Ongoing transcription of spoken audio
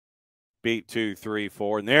Beat 2, 3,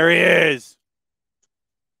 4, and there he is.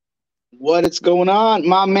 What is going on,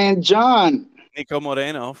 my man John? Niko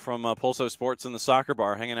Moreno from Pulso Sports in the Soccer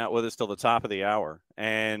Bar, hanging out with us till the top of the hour.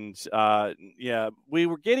 And yeah, we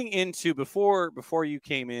were getting into before you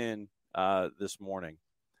came in this morning.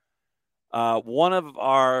 One of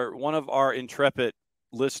our intrepid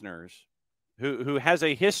listeners, who has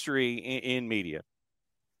a history in media,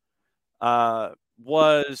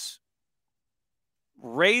 was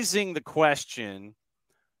raising the question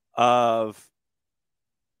of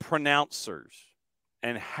pronouncers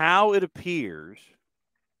and how it appears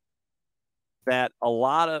that a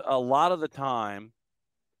lot of the time,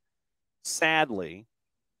 sadly,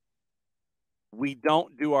 we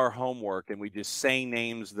don't do our homework and we just say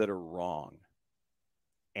names that are wrong.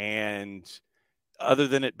 And other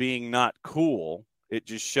than it being not cool, it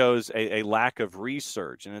just shows a lack of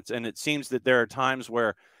research. And it seems that there are times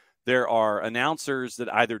where there are announcers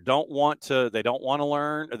that either they don't want to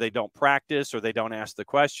learn, or they don't practice, or they don't ask the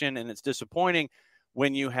question. And it's disappointing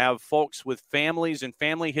when you have folks with families and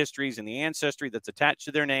family histories and the ancestry that's attached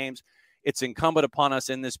to their names. It's incumbent upon us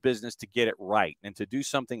in this business to get it right and to do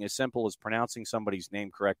something as simple as pronouncing somebody's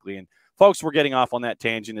name correctly. And folks, we're getting off on that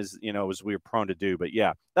tangent as we were prone to do. But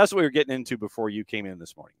yeah, that's what we were getting into before you came in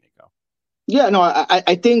this morning, Niko. Yeah, no,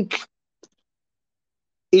 I think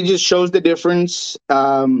it just shows the difference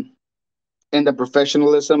in the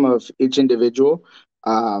professionalism of each individual.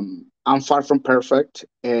 I'm far from perfect,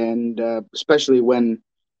 and especially when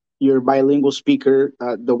you're a bilingual speaker,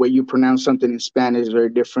 the way you pronounce something in Spanish is very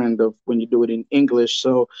different of when you do it in English.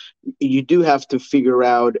 So you do have to figure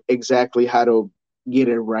out exactly how to get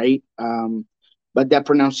it right. But that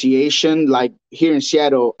pronunciation, like here in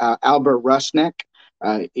Seattle, Albert Rusnak,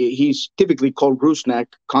 he's typically called Rusnak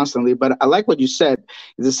constantly. But I like what you said.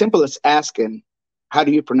 It's as simple as asking, "How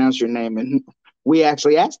do you pronounce your name?" And we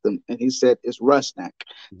actually asked him, and he said it's Rusnak.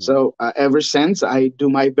 Mm-hmm. So ever since, I do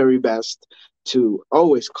my very best to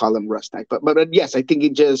always call him Rusnak. But yes, I think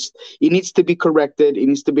it needs to be corrected. It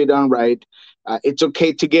needs to be done right. It's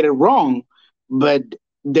okay to get it wrong, but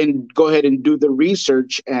then go ahead and do the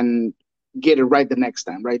research and get it right the next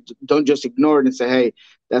time, right? Don't just ignore it and say, hey,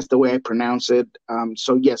 that's the way I pronounce it.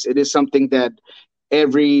 So yes, it is something that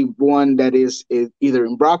everyone that is either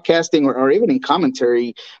in broadcasting or even in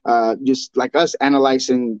commentary, just like us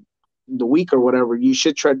analyzing the week or whatever, you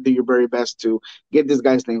should try to do your very best to get this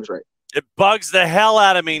guy's names right. It bugs the hell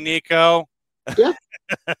out of me, Niko. Yeah.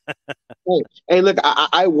 Hey, look,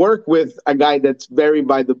 I work with a guy that's very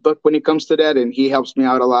by the book when it comes to that, and he helps me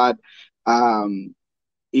out a lot.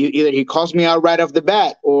 Either he calls me out right off the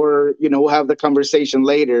bat, or we'll have the conversation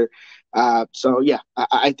later. So yeah,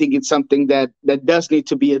 I think it's something that does need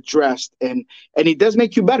to be addressed, and it does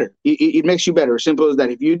make you better. It makes you better. Simple as that.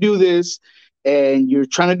 If you do this and you're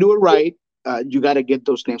trying to do it right, you got to get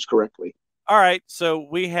those names correctly. All right, so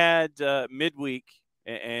we had midweek,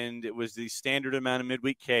 and it was the standard amount of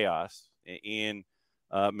midweek chaos in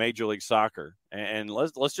Major League Soccer. And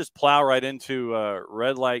let's just plow right into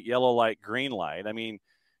red light, yellow light, green light. I mean,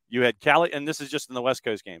 you had Cali, and this is just in the West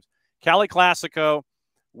Coast games. Cali Classico,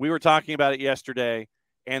 we were talking about it yesterday,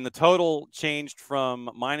 and the total changed from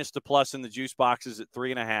minus to plus in the juice boxes at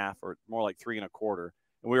 3.5, or more like 3.25.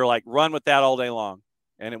 And we were like, run with that all day long.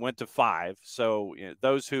 And it went to 5. So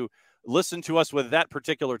those who listened to us with that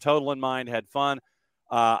particular total in mind had fun.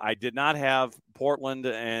 I did not have Portland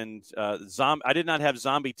and I did not have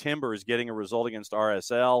Zombie Timbers getting a result against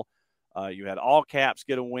RSL. You had All Caps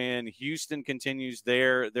get a win. Houston continues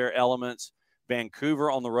their elements. Vancouver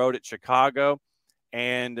on the road at Chicago,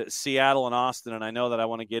 and Seattle and Austin. And I know that I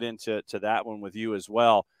want to get into that one with you as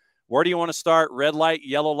well. Where do you want to start? Red light,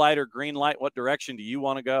 yellow light, or green light? What direction do you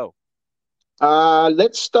want to go?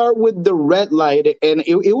 Let's start with the red light, and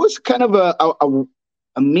it was kind of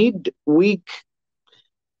a midweek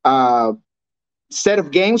set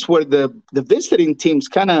of games where the visiting teams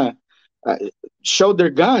kind of showed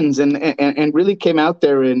their guns and really came out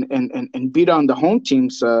there and beat on the home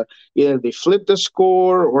teams. Either they flipped the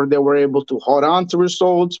score or they were able to hold on to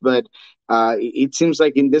results. But it seems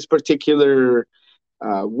like in this particular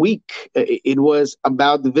week, it was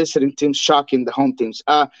about the visiting teams shocking the home teams.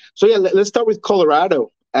 So yeah, let's start with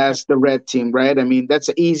Colorado as the red team, right? I mean, that's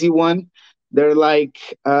an easy one. They're like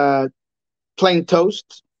plain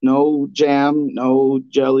toast, no jam, no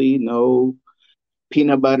jelly, no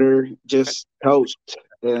peanut butter, just toast.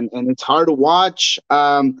 And it's hard to watch.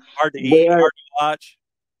 Hard to eat, hard to watch.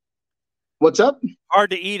 What's up? Hard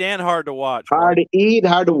to eat and hard to watch. Hard to eat,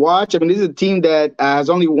 hard to watch. I mean, this is a team that has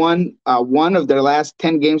only won one of their last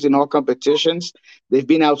 10 games in all competitions. They've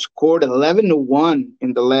been outscored 11-1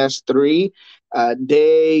 in the last 3.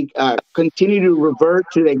 They continue to revert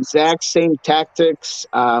to the exact same tactics.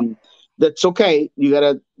 That's okay. You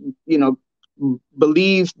gotta, you know,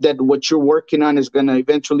 believe that what you're working on is going to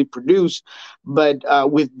eventually produce. But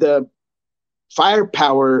with the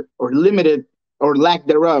firepower or limited or lack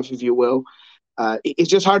thereof, if you will, it's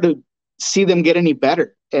just hard to see them get any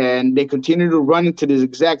better. And they continue to run into this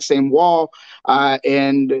exact same wall.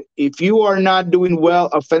 And if you are not doing well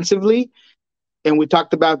offensively, and we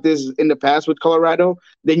talked about this in the past with Colorado,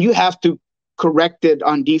 then you have to correct it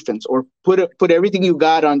on defense or put everything you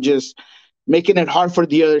got on just making it hard for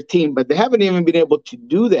the other team. But they haven't even been able to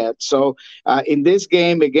do that. So in this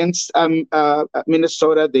game against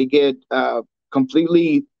Minnesota, they get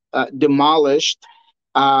completely demolished.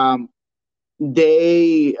 Um,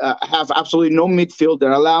 they have absolutely no midfield.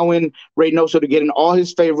 They're allowing Reynoso to get in all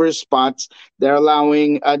his favorite spots. They're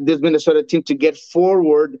allowing this Minnesota team to get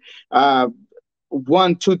forward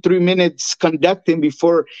 1, 2, 3 minutes conducting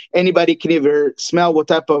before anybody can even smell what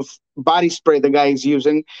type of body spray the guy is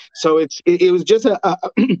using. So it was just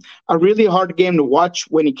a really hard game to watch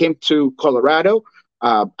when it came to Colorado.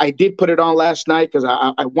 I did put it on last night because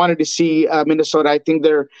I wanted to see Minnesota. I think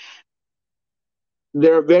they're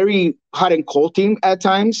a very hot and cold team at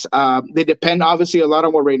times. They depend obviously a lot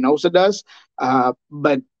on what Reynosa does,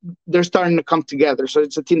 but they're starting to come together. So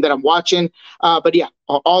it's a team that I'm watching. But yeah,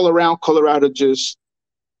 all around Colorado just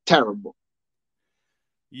terrible.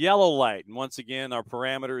 Yellow light. And once again, our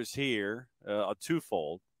parameters here are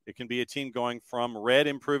twofold. It can be a team going from red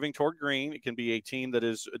improving toward green. It can be a team that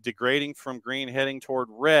is degrading from green heading toward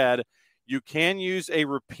red. You can use a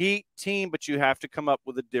repeat team, but you have to come up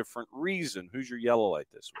with a different reason. Who's your yellow light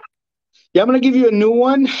this week? Yeah, I'm going to give you a new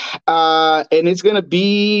one, and it's going to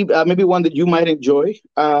be maybe one that you might enjoy,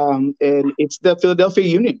 and it's the Philadelphia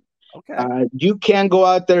Union. Okay. You can't go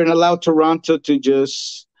out there and allow Toronto to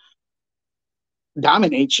just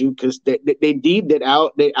dominate you because they did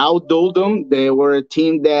that. They outdueled them. They were a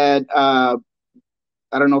team that I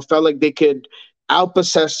don't know, felt like they could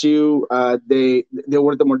outpossess you. They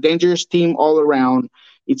were the more dangerous team all around.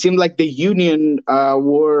 It seemed like the Union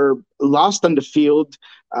were lost on the field.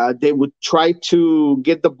 They would try to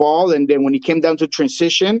get the ball, and then when it came down to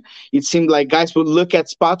transition, it seemed like guys would look at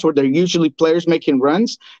spots where there are usually players making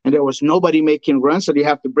runs, and there was nobody making runs. So you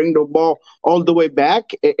have to bring the ball all the way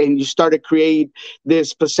back, and you start to create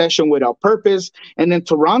this possession without purpose. And then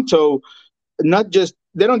Toronto, they don't just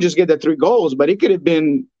get the 3 goals, but it could have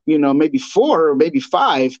been, maybe 4 or maybe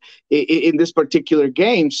 5 in this particular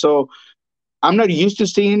game. So I'm not used to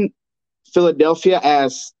seeing Philadelphia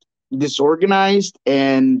as disorganized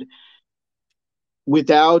and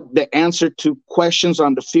without the answer to questions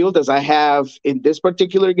on the field as I have in this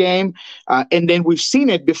particular game. And then we've seen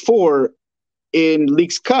it before in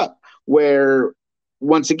Leagues Cup, where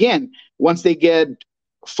once they get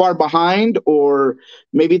far behind, or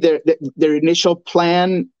maybe their initial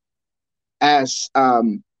plan as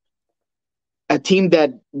a team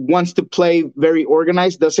that wants to play very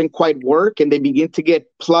organized doesn't quite work, and they begin to get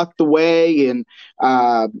plucked away and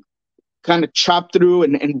kind of chopped through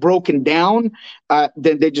and broken down,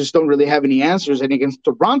 then they just don't really have any answers. And against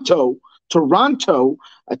Toronto,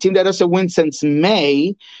 a team that doesn't win since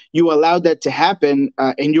May, you allow that to happen,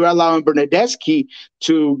 and you're allowing Bernadeschi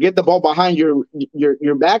to get the ball behind your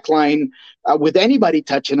back line with anybody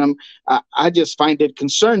touching them. I just find it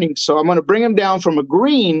concerning. So I'm going to bring them down from a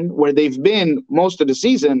green, where they've been most of the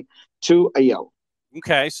season, to a yellow.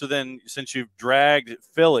 Okay, so then since you've dragged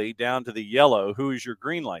Philly down to the yellow, who is your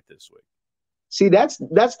green light this week? See, that's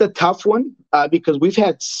the tough one, because we've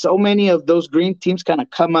had so many of those green teams kind of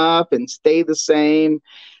come up and stay the same,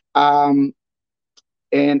 and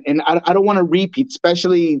I don't want to repeat,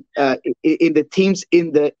 especially in the teams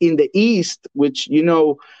in the East, which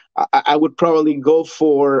I would probably go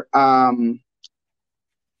for when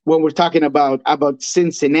we're talking about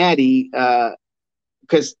Cincinnati,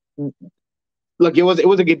 because. Look, it was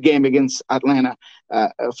a good game against Atlanta,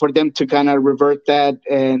 for them to kind of revert that,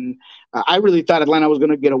 and I really thought Atlanta was going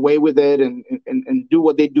to get away with it and do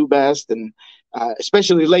what they do best, and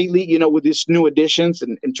especially lately, with these new additions,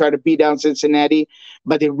 and try to beat down Cincinnati,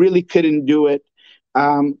 but they really couldn't do it.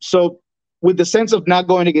 So with the sense of not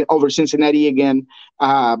going to get over Cincinnati again,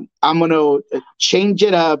 I'm going to change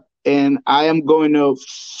it up, and I am going to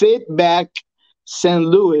fit back St.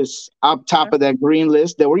 Louis up top of that green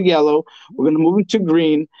list. They were yellow. We're going to move into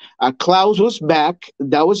green. Klaus was back.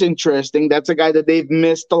 That was interesting. That's a guy that they've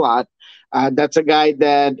missed a lot. That's a guy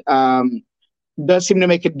that does seem to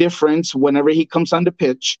make a difference whenever he comes on the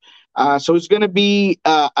pitch. So it's going to be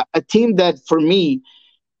a team that, for me,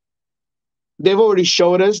 they've already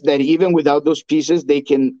showed us that even without those pieces, they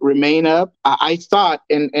can remain up. I thought,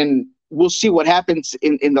 and we'll see what happens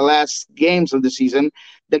in the last games of the season,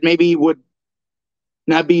 that maybe it would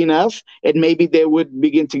not be enough, and maybe they would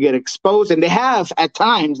begin to get exposed. And they have at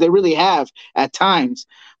times, they really have at times.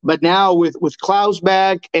 But now with Klaus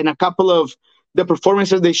back and a couple of the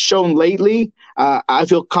performances they've shown lately, I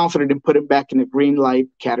feel confident in putting back in the green light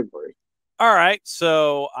category. All right,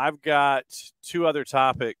 so I've got two other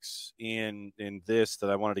topics in this that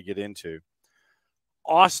I wanted to get into.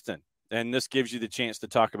 Austin, and this gives you the chance to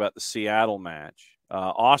talk about the Seattle match.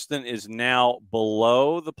 Austin is now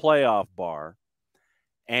below the playoff bar.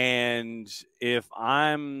 And if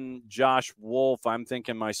I'm Josh Wolf, I'm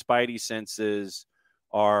thinking my spidey senses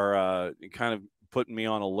are kind of putting me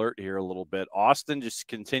on alert here a little bit. Austin just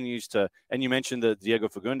continues to, and you mentioned the Diego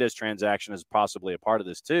Fagundes transaction is possibly a part of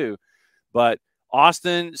this too, but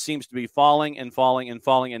Austin seems to be falling and falling and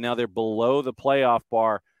falling, and now they're below the playoff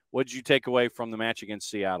bar. What did you take away from the match against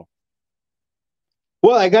Seattle?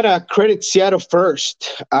 Well, I got to credit Seattle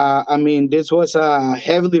first. I mean, this was a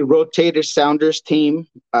heavily rotated Sounders team,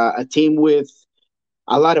 a team with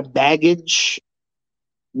a lot of baggage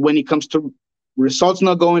when it comes to results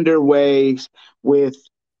not going their way, with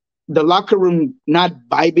the locker room not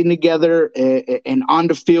vibing together, and on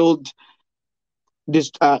the field,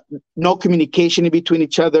 just no communication in between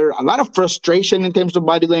each other, a lot of frustration in terms of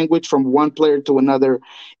body language from one player to another.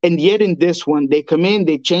 And yet in this one, they come in,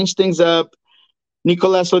 they change things up.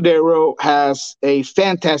 Nicolas Odero has a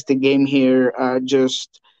fantastic game here.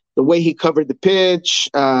 Just the way he covered the pitch,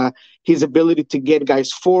 his ability to get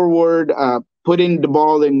guys forward, putting the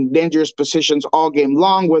ball in dangerous positions all game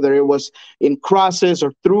long, whether it was in crosses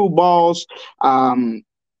or through balls.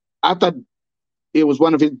 I thought it was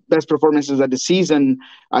one of his best performances of the season.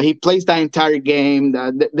 He plays the entire game.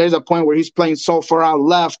 There's a point where he's playing so far out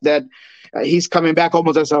left that he's coming back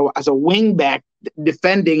almost as a wing back,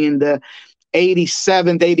 defending in the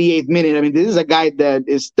 87th, 88th minute. I mean, this is a guy that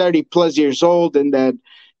is 30 plus years old, and that,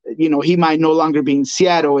 you know, he might no longer be in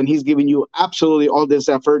Seattle, and he's giving you absolutely all this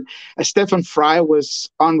effort. Stefan Fry was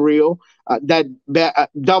unreal. That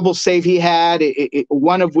double save he had,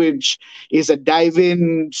 one of which is a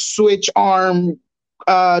dive-in switch arm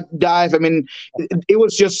dive. I mean, it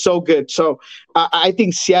was just so good. So I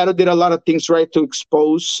think Seattle did a lot of things right to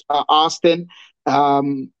expose Austin,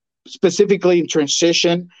 specifically in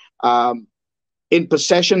transition. In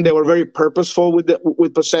possession, they were very purposeful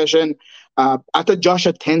with possession. I thought Josh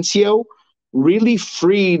Atencio really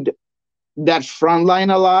freed that front line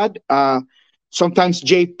a lot. Sometimes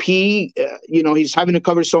JP, he's having to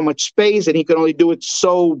cover so much space, and he can only do it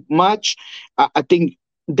so much. I think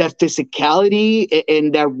that physicality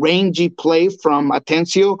and that rangy play from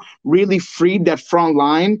Atencio really freed that front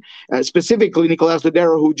line, specifically Nicolas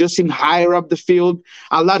Odero, who just seemed higher up the field,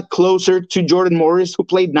 a lot closer to Jordan Morris, who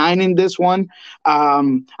played 9 in this one.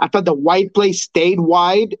 I thought the wide play stayed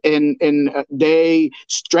wide, and they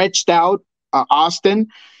stretched out Austin.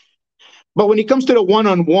 But when it comes to the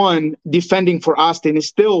one-on-one defending for Austin, it's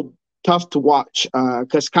still tough to watch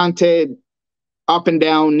because Kante up and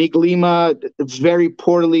down, Nick Lima very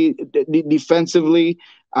poorly defensively.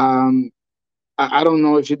 I don't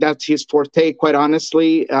know if that's his forte, quite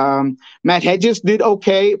honestly. Matt Hedges did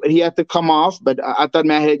okay, but he had to come off. But I thought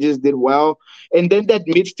Matt Hedges did well. And then that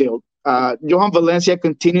midfield, Johan Valencia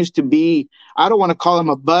continues to be, I don't want to call him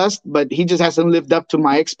a bust, but he just hasn't lived up to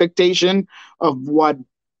my expectation of what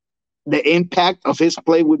the impact of his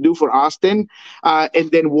play would do for Austin.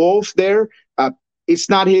 And then Wolf there, it's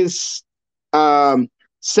not his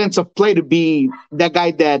sense of play to be that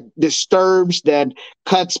guy that disturbs, that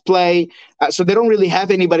cuts play. So they don't really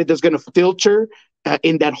have anybody that's going to filter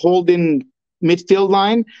in that holding midfield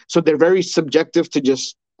line. So they're very subjective to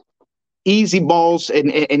just easy balls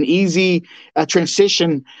and easy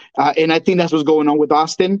transition. And I think that's what's going on with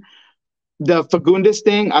Austin. The Fagundes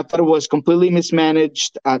thing, I thought it was completely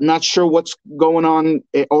mismanaged. Not sure what's going on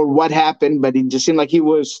or what happened, but it just seemed like he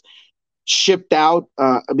was shipped out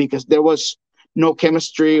because there was no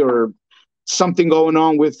chemistry or something going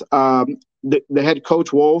on with the head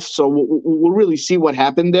coach Wolf. So we'll really see what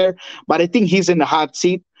happened there. But I think he's in the hot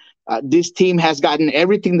seat. This team has gotten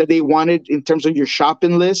everything that they wanted in terms of your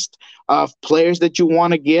shopping list of players that you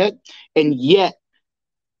want to get, and yet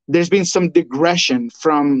there's been some digression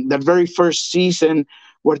from the very first season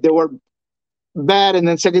where they were bad, and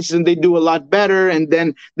then second season they do a lot better, and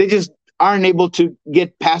then they just aren't able to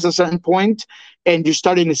get past a certain point, and you're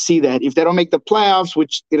starting to see that. If they don't make the playoffs,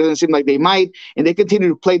 which it doesn't seem like they might, and they continue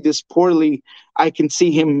to play this poorly, I can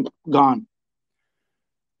see him gone.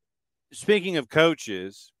 Speaking of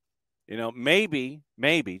coaches,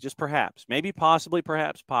 maybe, just perhaps, maybe, possibly,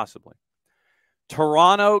 perhaps, possibly.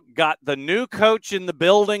 Toronto got the new coach in the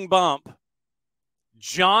building bump,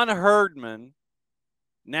 John Herdman.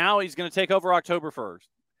 Now he's going to take over October 1st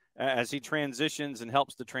as he transitions and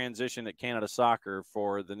helps the transition at Canada Soccer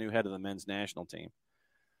for the new head of the men's national team.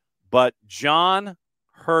 But John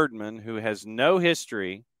Herdman, who has no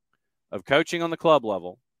history of coaching on the club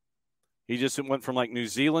level, he just went from like New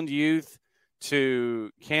Zealand youth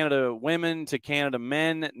to Canada women to Canada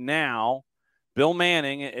men. Now, Bill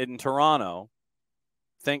Manning in Toronto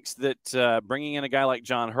thinks that bringing in a guy like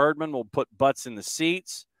John Herdman will put butts in the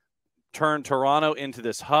seats, turn Toronto into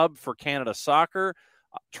this hub for Canada Soccer,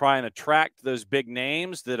 try and attract those big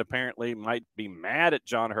names that apparently might be mad at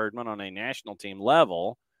John Herdman on a national team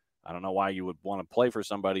level. I don't know why you would want to play for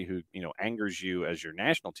somebody who, angers you as your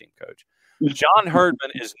national team coach. John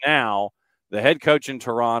Herdman is now the head coach in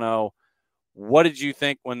Toronto. What did you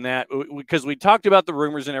think when that – because we talked about the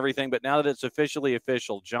rumors and everything, but now that it's officially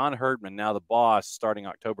official, John Herdman, now the boss, starting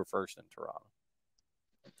October 1st in Toronto.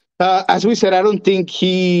 As we said, I don't think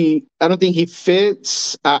he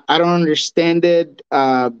fits. I don't understand it.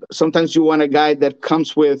 Sometimes you want a guy that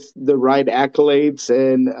comes with the right accolades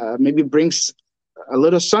and maybe brings a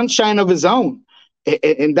little sunshine of his own.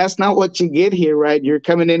 And that's not what you get here, right? You're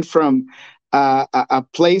coming in from a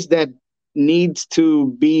place that needs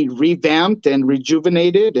to be revamped and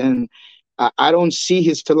rejuvenated. And I don't see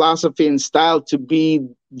his philosophy and style to be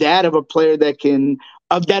that of a player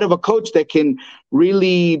that of a coach that can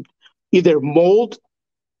really either mold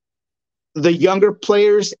the younger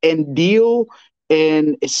players and deal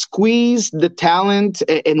and squeeze the talent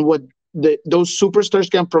and what those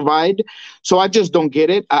superstars can provide. So I just don't get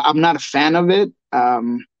it. I'm not a fan of it.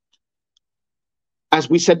 As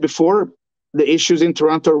we said before, the issues in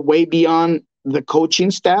Toronto are way beyond the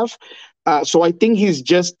coaching staff. So I think he's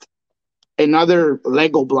just another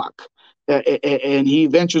Lego block. And he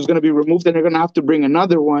eventually is going to be removed, and they're going to have to bring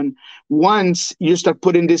another one once you start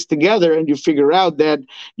putting this together and you figure out that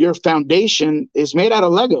your foundation is made out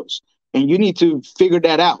of Legos, and you need to figure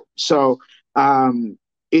that out. So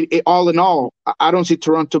all in all, I don't see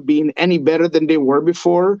Toronto being any better than they were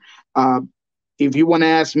before. If you want to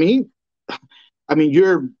ask me, I mean,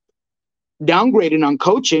 you're downgrading on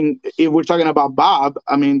coaching if we're talking about Bob.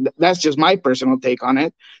 I mean, that's just my personal take on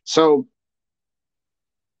it. So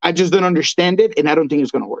I just don't understand it, and I don't think it's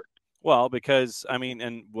going to work. Well, because,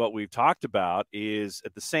 and what we've talked about is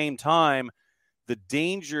at the same time, the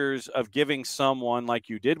dangers of giving someone like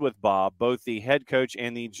you did with Bob, both the head coach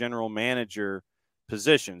and the general manager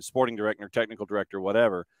position, sporting director, technical director,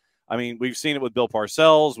 whatever. We've seen it with Bill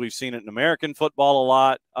Parcells. We've seen it in American football a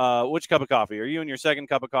lot. Which cup of coffee? Are you in your second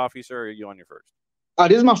cup of coffee, sir, or are you on your first?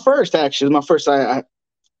 This is my first, actually. It's my first. I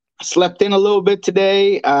slept in a little bit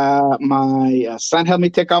today. My son helped me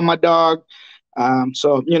take out my dog.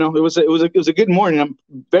 So it was a good morning. I'm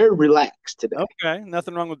very relaxed today. Okay,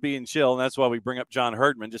 nothing wrong with being chill, and that's why we bring up John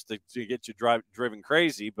Herdman just to get you driven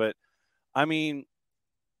crazy. But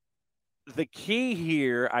the key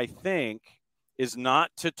here, I think, is not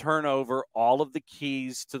to turn over all of the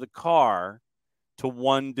keys to the car to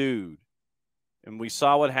one dude. And we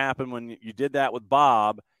saw what happened when you did that with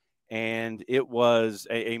Bob. And it was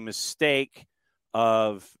a mistake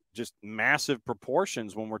of just massive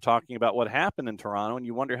proportions when we're talking about what happened in Toronto. And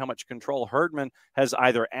you wonder how much control Herdman has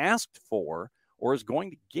either asked for or is going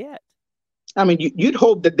to get. You'd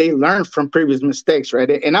hope that they learn from previous mistakes, right?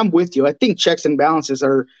 And I'm with you. I think checks and balances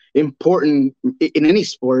are important in any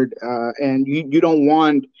sport. And you don't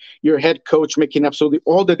want your head coach making absolutely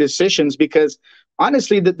all the decisions because,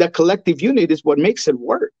 honestly, the collective unit is what makes it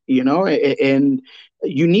work, and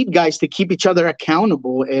you need guys to keep each other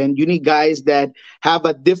accountable, and you need guys that have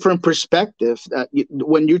a different perspective.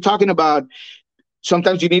 When you're talking about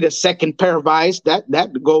sometimes you need a second pair of eyes,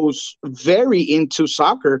 that goes very into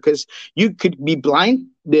soccer because you could be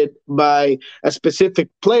blinded by a specific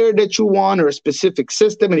player that you want or a specific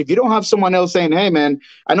system. And if you don't have someone else saying, hey, man,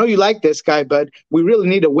 I know you like this guy, but we really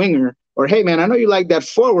need a winger. Or, hey, man, I know you like that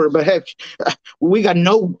forward, but hey, we got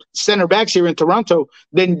no center backs here in Toronto.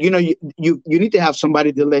 Then, you need to have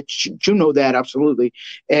somebody to let you know that, absolutely.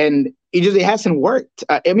 And it hasn't worked.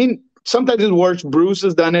 Sometimes it works. Bruce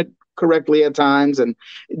has done it correctly at times, and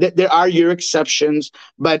there are your exceptions.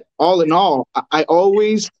 But all in all, I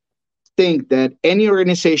always think that any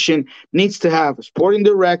organization needs to have a sporting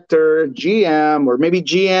director, GM, or maybe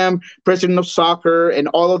GM, president of soccer, and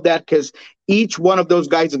all of that, because each one of those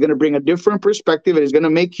guys is going to bring a different perspective and is going to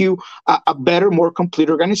make you a better, more complete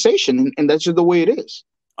organization. And that's just the way it is.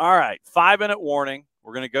 All right. 5-minute warning.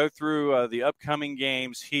 We're going to go through the upcoming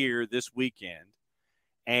games here this weekend.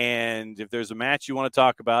 And if there's a match you want to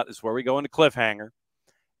talk about, it's where we go into cliffhanger.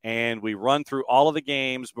 And we run through all of the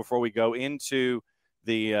games before we go into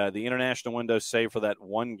the international window, save for that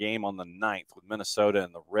one game on the 9th with Minnesota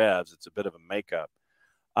and the Revs. It's a bit of a makeup.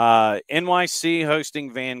 NYC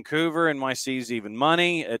hosting Vancouver. NYC's even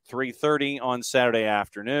money at 3:30 on Saturday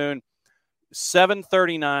afternoon.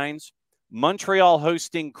 7:39s. Montreal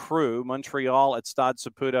hosting Crew. Montreal at Stade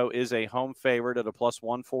Saputo is a home favorite at a plus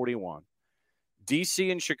 141.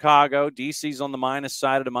 DC and Chicago. DC's on the minus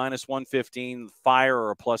side at a minus 115. Fire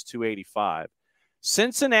are a plus 285.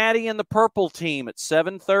 Cincinnati and the purple team at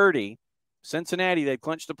 7:30. Cincinnati, they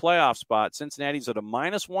clinched a playoff spot. Cincinnati's at a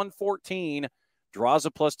minus 114. Draws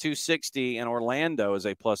a plus 260. And Orlando is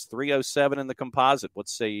a plus 307 in the composite. What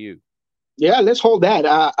say you? Yeah, let's hold that.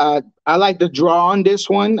 I like the draw on this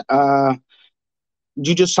one.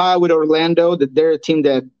 You just saw with Orlando that they're a team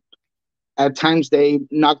that at times they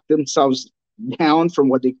knock themselves down from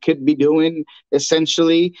what they could be doing.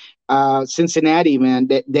 Essentially, Cincinnati, man,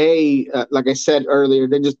 they like I said earlier,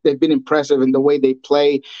 they've been impressive in the way they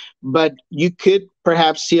play. But you could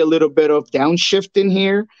perhaps see a little bit of downshift in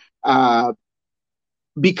here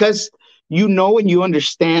because you know and you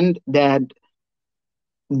understand that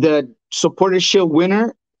the Supporters Shield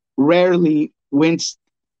winner rarely wins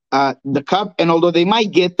the cup. And although they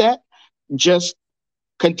might get that, just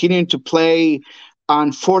continuing to play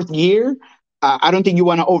on fourth year, I don't think you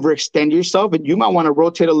want to overextend yourself, and you might want to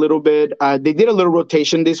rotate a little bit. They did a little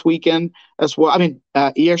rotation this weekend as well. I mean,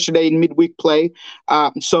 yesterday in midweek play.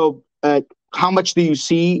 So how much do you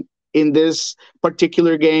see in this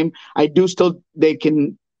particular game? I do still, they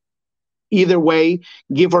can either way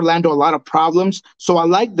give Orlando a lot of problems. So I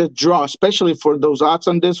like the draw, especially for those odds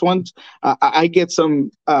on this one. I get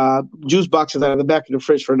some juice boxes out of the back of the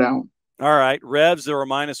fridge for that one. All right. Revs are a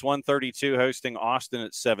minus 132 hosting Austin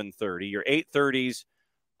at 7:30. Your 8:30s,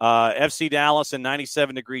 FC Dallas and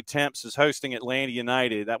 97-degree temps is hosting Atlanta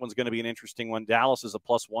United. That one's going to be an interesting one. Dallas is a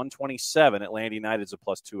plus 127. Atlanta United is a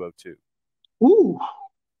plus 202. Ooh,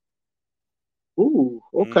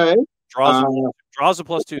 okay. Draws a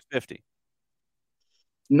plus 250.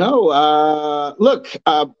 No, look,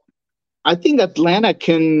 I think Atlanta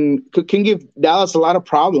can give Dallas a lot of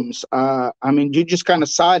problems. I mean, you just kind of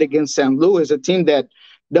saw it against St. Louis, a team that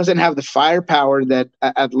doesn't have the firepower that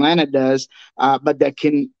Atlanta does, but that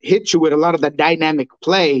can hit you with a lot of the dynamic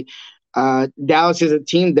play. Dallas is a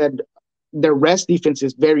team that their rest defense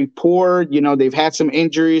is very poor. You know, they've had some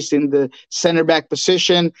injuries in the center back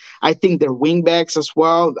position. I think their wing backs as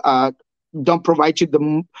well don't provide you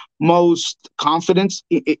the most confidence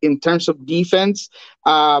in terms of defense.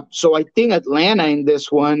 So I think Atlanta in this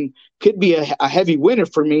one could be a heavy winner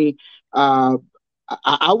for me. I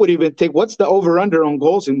would even take, what's the over-under on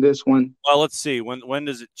goals in this one? Well, let's see. When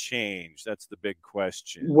does it change? That's the big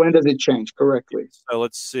question. When does it change correctly? So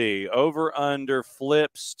let's see. Over-under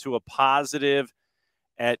flips to a positive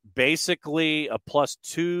at basically a plus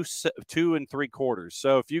 2 3/4.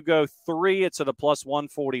 So if you go 3, it's at a plus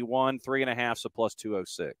 141. 3.5 is a plus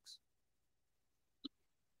 206.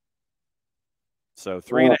 So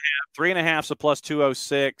 3.5 is a plus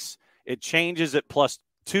 206. It changes at plus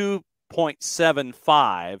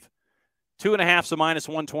 2.75. 2.5 is a minus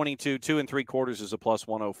 122. 2 3/4 is a plus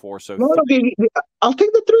 104. So I'll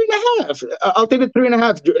take the 3.5. I'll take the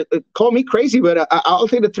 3.5. Call me crazy, but I'll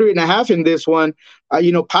take the 3.5 in this one.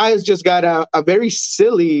 Pius just got a very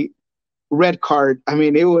silly red card. I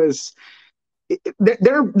mean, there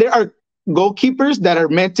are goalkeepers that are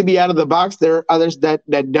meant to be out of the box. There are others that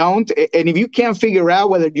don't. And if you can't figure out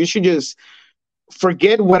whether you should just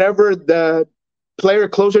forget whatever the player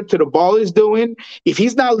closer to the ball is doing, if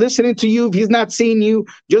he's not listening to you, if he's not seeing you,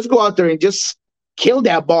 just go out there and just kill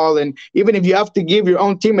that ball. And even if you have to give your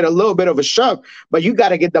own teammate a little bit of a shove, but you got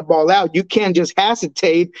to get the ball out. You can't just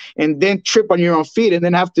hesitate and then trip on your own feet and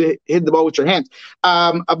then have to hit the ball with your hands.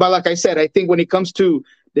 But like I said, I think when it comes to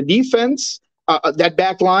the defense, that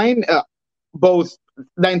back line, both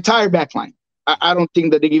the entire back line, I don't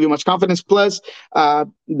think that they give you much confidence. Plus,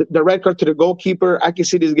 the red card to the goalkeeper, I can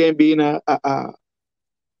see this game being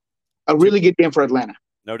a really good game for Atlanta.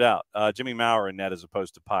 No doubt. Jimmy Maurer in net as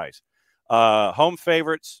opposed to Pice. Home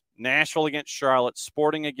favorites, Nashville against Charlotte,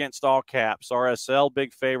 Sporting against all caps. RSL,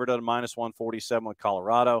 big favorite at a minus 147 with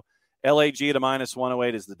Colorado. LAG at a minus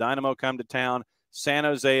 108 as the Dynamo come to town. San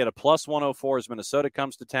Jose at a plus 104 as Minnesota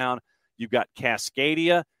comes to town. You've got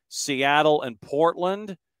Cascadia, Seattle, and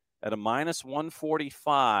Portland at a minus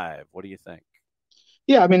 145. What do you think?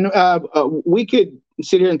 Yeah, I mean, we could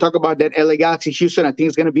sit here and talk about that LA Galaxy Houston. I think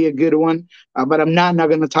it's going to be a good one, but I'm not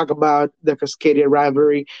going to talk about the Cascadia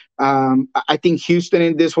rivalry. I think Houston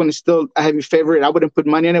in this one is still a heavy favorite. I wouldn't put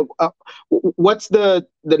money on it. What's the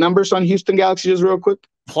numbers on Houston Galaxy, just real quick?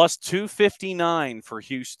 Plus 259 for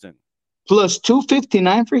Houston. Plus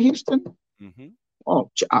 259 for Houston? Mm-hmm.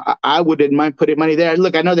 Oh, I wouldn't mind putting money there.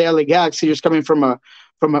 Look, I know the LA Galaxy is coming from a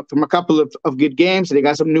couple of good games. They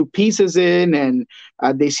got some new pieces in, and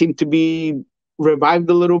they seem to be revived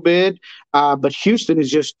a little bit. But Houston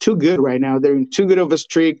is just too good right now. They're in too good of a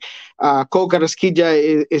streak. Cole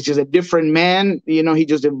Carrasquilla is just a different man. You know, he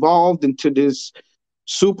just evolved into this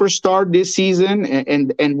superstar this season,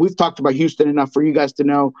 and we've talked about Houston enough for you guys to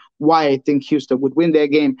know why I think Houston would win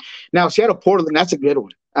that game. Now, Seattle Portland, that's a good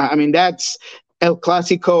one. I mean, that's El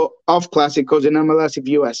Clasico of Clásicos in MLS, if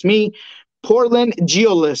you ask me. Portland,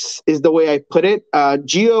 Gio-less is the way I put it.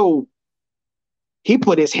 Gio, he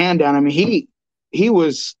put his hand down. I mean,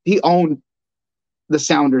 he owned the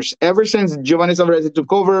Sounders. Ever since Giovanni Alvarez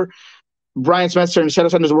took over, Brian Spencer and Seattle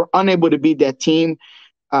Sounders were unable to beat that team.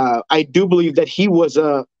 I do believe that he was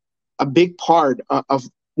a big part of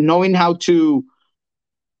knowing how to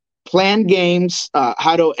plan games,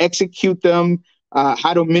 how to execute them,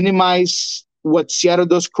 how to minimize what Seattle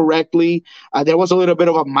does correctly. There was a little bit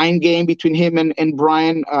of a mind game between him and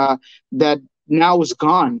Brian that now is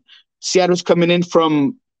gone. Seattle's coming in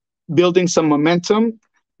from building some momentum.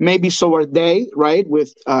 Maybe so are they, right?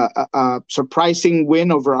 With a surprising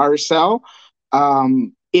win over RSL.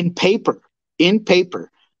 In paper,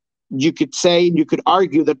 you could say, you could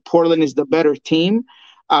argue that Portland is the better team.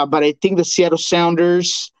 But I think the Seattle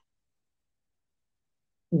Sounders,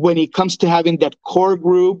 when it comes to having that core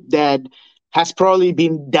group that has probably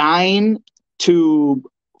been dying to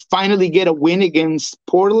finally get a win against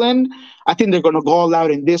Portland, I think they're going to go all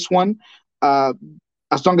out in this one.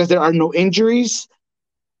 As long as there are no injuries,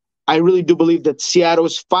 I really do believe that Seattle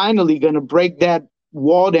is finally going to break that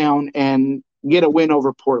wall down and get a win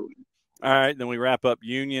over Portland. All right, then we wrap up.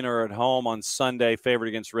 Union are at home on Sunday, favored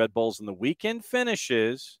against Red Bulls, and the weekend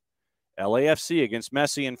finishes LAFC against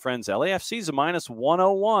Messi and Friends. LAFC is a minus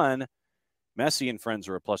 101. Messi and Friends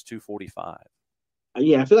are a plus 245.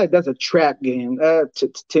 Yeah, I feel like that's a trap game.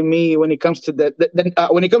 To me, when it comes to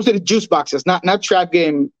when it comes to the juice boxes, not trap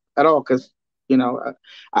game at all. Because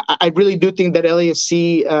I really do think that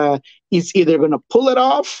LAFC is either going to pull it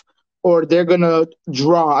off or they're going to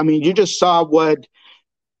draw. I mean, you just saw what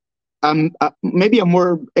maybe a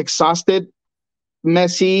more exhausted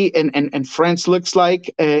Messi and Friends looks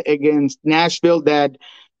like against Nashville. That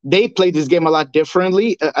they played this game a lot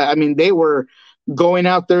differently. I mean, they were going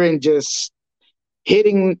out there and just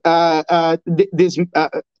hitting this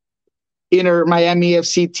inner Miami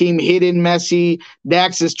FC team, hitting Messi.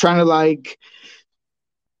 Dax is trying to like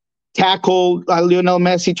tackle Lionel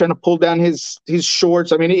Messi, trying to pull down his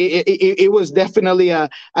shorts. I mean, it was definitely a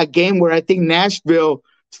game where I think Nashville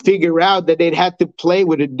figure out that they'd had to play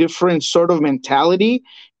with a different sort of mentality,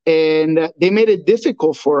 and they made it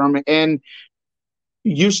difficult for them. And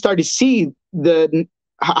you start to see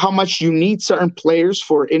how much you need certain players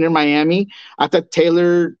for Inter Miami. I thought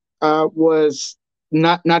Taylor was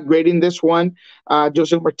not great in this one.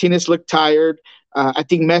 Joseph Martinez looked tired. I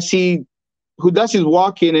think Messi, who does his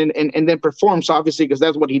walk-in and then performs, obviously, because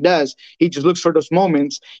that's what he does. He just looks for those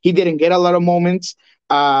moments. He didn't get a lot of moments.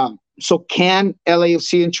 So can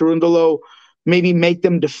LAFC and Cherundolo maybe make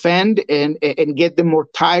them defend and get them more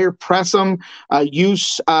tired, press them,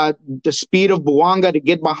 use the speed of Bouanga to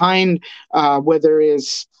get behind, whether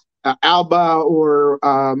it's Alba or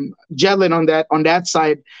Jelen on that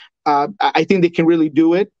side. I think they can really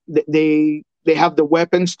do it. They have the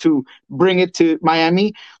weapons to bring it to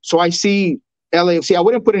Miami. So I see LAFC. I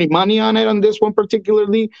wouldn't put any money on it on this one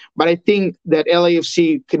particularly, but I think that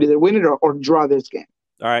LAFC could either win it or draw this game.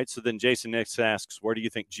 All right, so then Jason Nix asks, where do you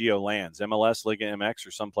think Gio lands? MLS, Liga MX,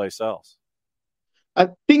 or someplace else? I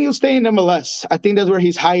think he'll stay in MLS. I think that's where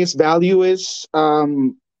his highest value is.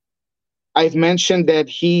 I've mentioned that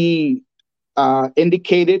he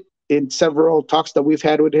indicated in several talks that we've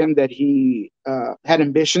had with him that he had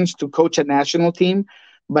ambitions to coach a national team,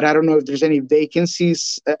 but I don't know if there's any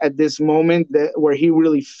vacancies at this moment where he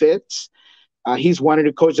really fits. He's wanted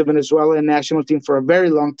to coach the Venezuelan national team for a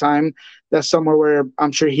very long time. That's somewhere where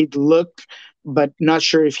I'm sure he'd look, but not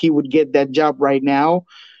sure if he would get that job right now.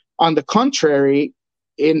 On the contrary,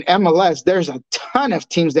 in MLS, there's a ton of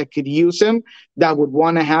teams that could use him, that would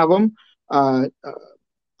want to have him.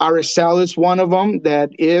 RSL is one of them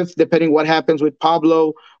that, if depending what happens with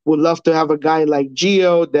Pablo, would love to have a guy like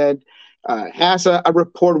Gio that has a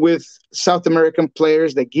rapport with South American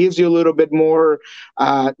players, that gives you a little bit more,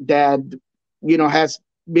 that has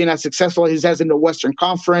been as successful as he has in the Western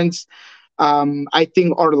Conference. I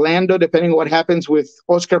think Orlando, depending on what happens with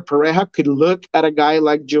Oscar Pereja, could look at a guy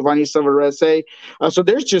like Giovanni Savarese. So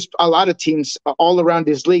there's just a lot of teams all around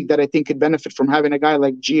this league that I think could benefit from having a guy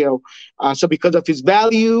like Gio. So because of his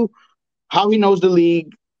value, how he knows the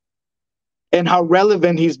league, and how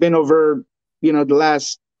relevant he's been over, the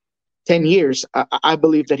last 10 years, I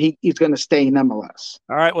believe that he's going to stay in MLS.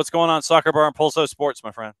 All right, what's going on Soccer Bar and Pulso Sports,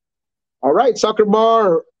 my friend? All right, Soccer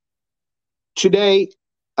Bar today,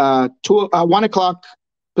 1 o'clock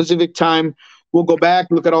Pacific time. We'll go back,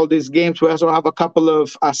 look at all these games. We also have a couple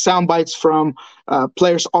of sound bites from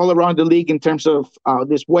players all around the league in terms of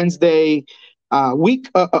this Wednesday week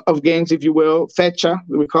of games, if you will, fecha,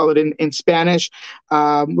 we call it in Spanish.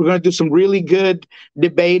 We're going to do some really good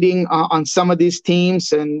debating on some of these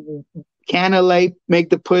teams. And can LA make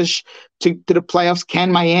the push to the playoffs?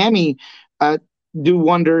 Can Miami do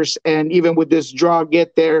wonders, and even with this draw,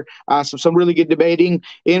 get there? So some really good debating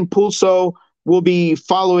in Pulso. We'll be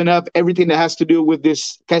following up everything that has to do with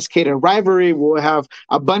this Cascada rivalry. We'll have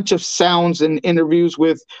a bunch of sounds and interviews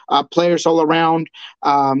with players all around.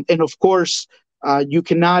 And of course, you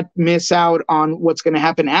cannot miss out on what's going to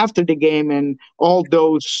happen after the game and all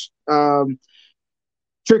those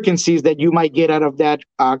frequencies that you might get out of that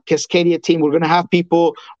Cascadia team. We're going to have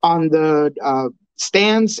people on the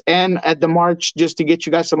stands and at the march just to get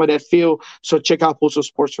you guys some of that feel. So check out Pulso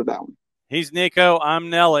Sports for that one. He's Niko. I'm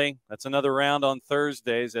Nelly. That's another round on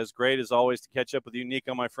Thursdays. As great as always to catch up with you,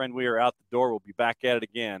 Niko, my friend. We are out the door. We'll be back at it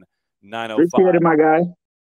again, 9:05. Appreciate it, my guy.